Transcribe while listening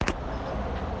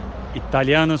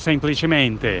Italiano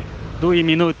semplicemente, 2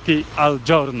 minuti al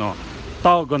giorno,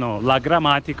 tolgono la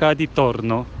grammatica di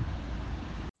torno.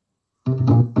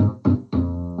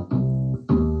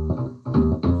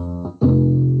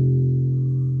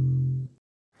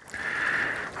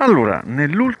 Allora,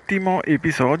 nell'ultimo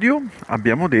episodio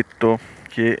abbiamo detto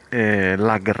che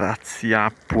la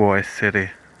grazia può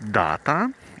essere data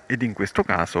ed in questo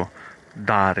caso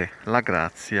dare la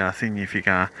grazia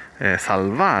significa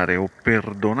salvare o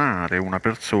perdonare una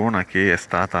persona che è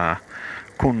stata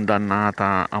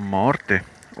condannata a morte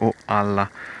o alla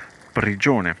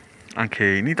prigione. Anche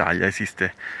in Italia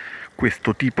esiste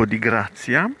questo tipo di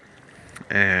grazia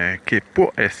che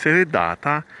può essere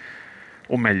data,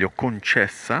 o meglio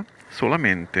concessa,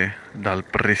 solamente dal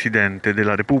Presidente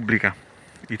della Repubblica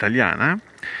italiana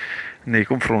nei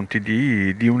confronti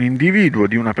di un individuo,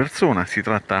 di una persona. Si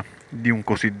tratta di un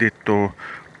cosiddetto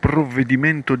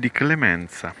provvedimento di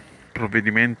clemenza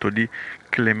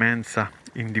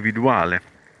individuale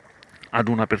ad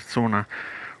una persona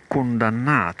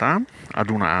condannata ad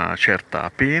una certa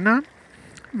pena,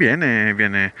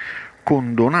 viene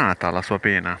condonata la sua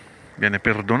pena, viene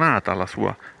perdonata la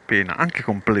sua pena, anche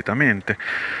completamente.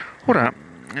 Ora,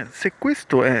 se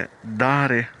questo è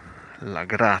dare la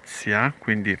grazia,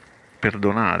 quindi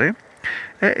perdonare,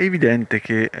 è evidente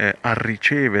che a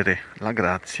ricevere la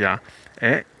grazia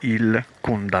è il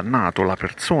condannato, la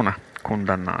persona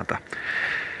condannata.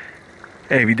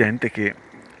 È evidente che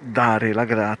dare la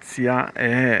grazia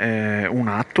è un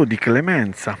atto di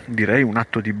clemenza, direi un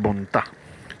atto di bontà,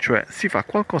 cioè si fa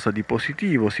qualcosa di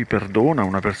positivo, si perdona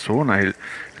una persona e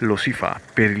lo si fa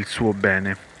per il suo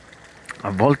bene. A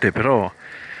volte però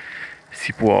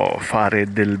si può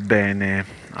fare del bene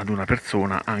ad una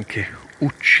persona anche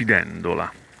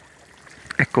uccidendola.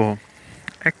 Ecco,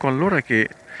 ecco allora che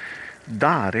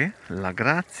dare la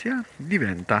grazia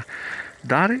diventa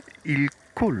dare il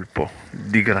colpo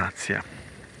di grazia.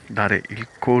 Dare il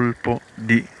colpo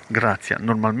di grazia.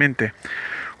 Normalmente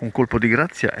un colpo di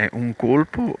grazia è un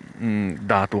colpo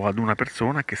dato ad una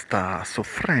persona che sta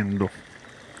soffrendo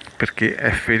perché è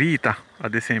ferita,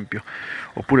 ad esempio,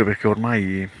 oppure perché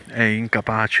ormai è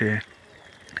incapace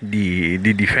di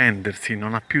difendersi,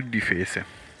 non ha più difese.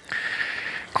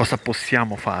 Cosa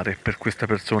possiamo fare per questa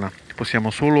persona?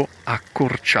 Possiamo solo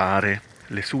accorciare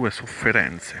le sue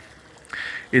sofferenze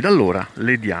ed allora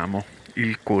le diamo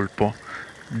il colpo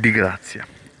di grazia.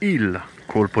 Il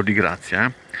colpo di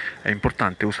grazia, È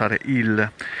importante usare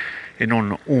il e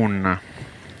non un,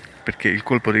 perché il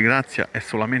colpo di grazia è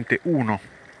solamente uno,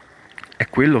 è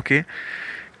quello che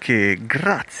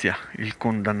grazia il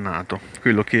condannato,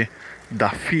 quello che dà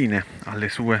fine alle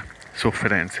sue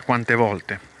sofferenze. Quante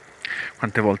volte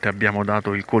abbiamo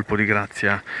dato il colpo di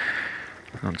grazia,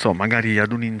 non so, magari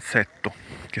ad un insetto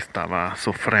che stava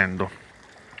soffrendo.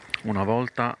 Una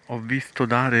volta ho visto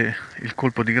dare il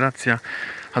colpo di grazia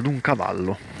ad un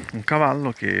cavallo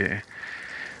che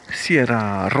si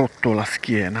era rotto la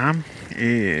schiena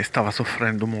e stava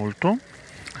soffrendo molto.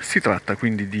 Si tratta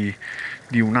quindi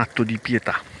di un atto di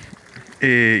pietà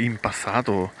e in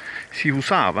passato si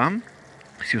usava,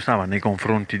 si usava nei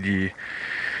confronti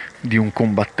di un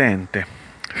combattente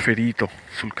ferito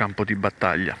sul campo di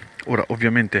battaglia. Ora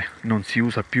ovviamente non si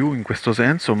usa più in questo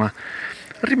senso, ma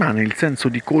rimane il senso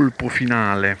di colpo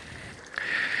finale.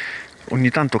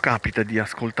 Ogni tanto capita di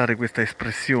ascoltare questa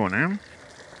espressione,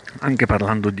 anche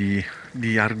parlando di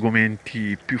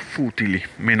argomenti più futili,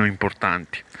 meno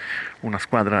importanti. Una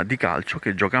squadra di calcio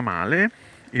che gioca male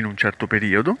in un certo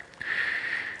periodo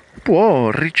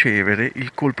può ricevere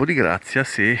il colpo di grazia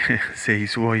se i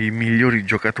suoi migliori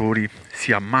giocatori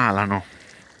si ammalano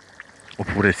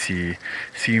oppure si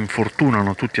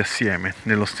infortunano tutti assieme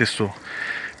nello stesso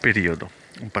periodo.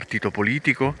 Un partito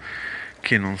politico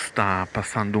che non sta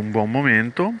passando un buon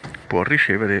momento può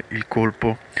ricevere il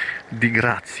colpo di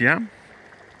grazia,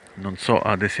 non so,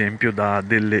 ad esempio da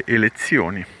delle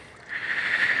elezioni.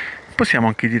 Possiamo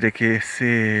anche dire che se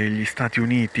gli Stati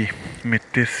Uniti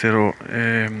mettessero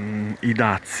i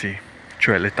dazi,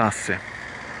 cioè le tasse,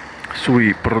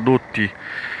 sui prodotti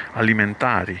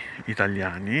alimentari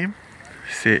italiani,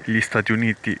 se gli Stati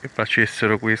Uniti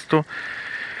facessero questo,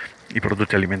 i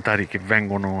prodotti alimentari che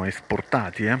vengono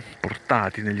esportati,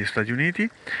 portati negli Stati Uniti,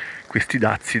 questi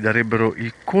dazi darebbero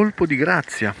il colpo di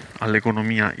grazia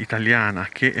all'economia italiana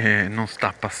che non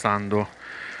sta passando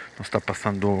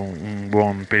un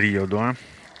buon periodo.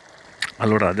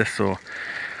 Allora adesso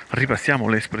ripassiamo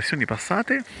le espressioni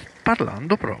passate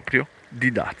parlando proprio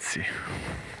di dazi.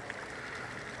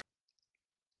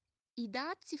 I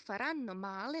dazi faranno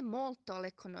male molto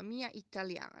all'economia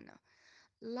italiana.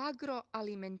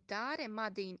 L'agroalimentare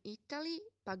Made in Italy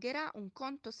pagherà un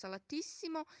conto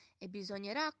salatissimo e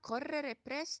bisognerà correre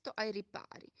presto ai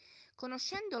ripari.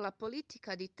 Conoscendo la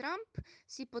politica di Trump,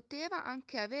 si poteva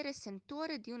anche avere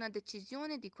sentore di una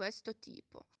decisione di questo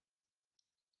tipo.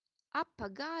 A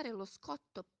pagare lo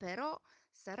scotto però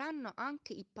saranno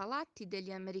anche i palati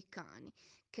degli americani,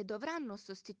 che dovranno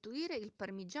sostituire il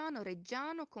parmigiano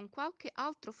reggiano con qualche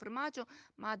altro formaggio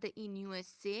made in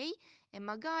USA e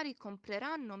magari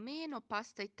compreranno meno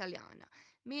pasta italiana,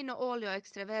 meno olio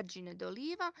extravergine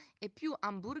d'oliva e più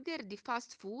hamburger di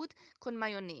fast food con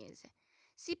maionese.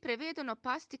 Si prevedono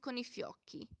pasti con i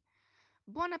fiocchi.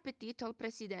 Buon appetito al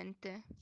presidente!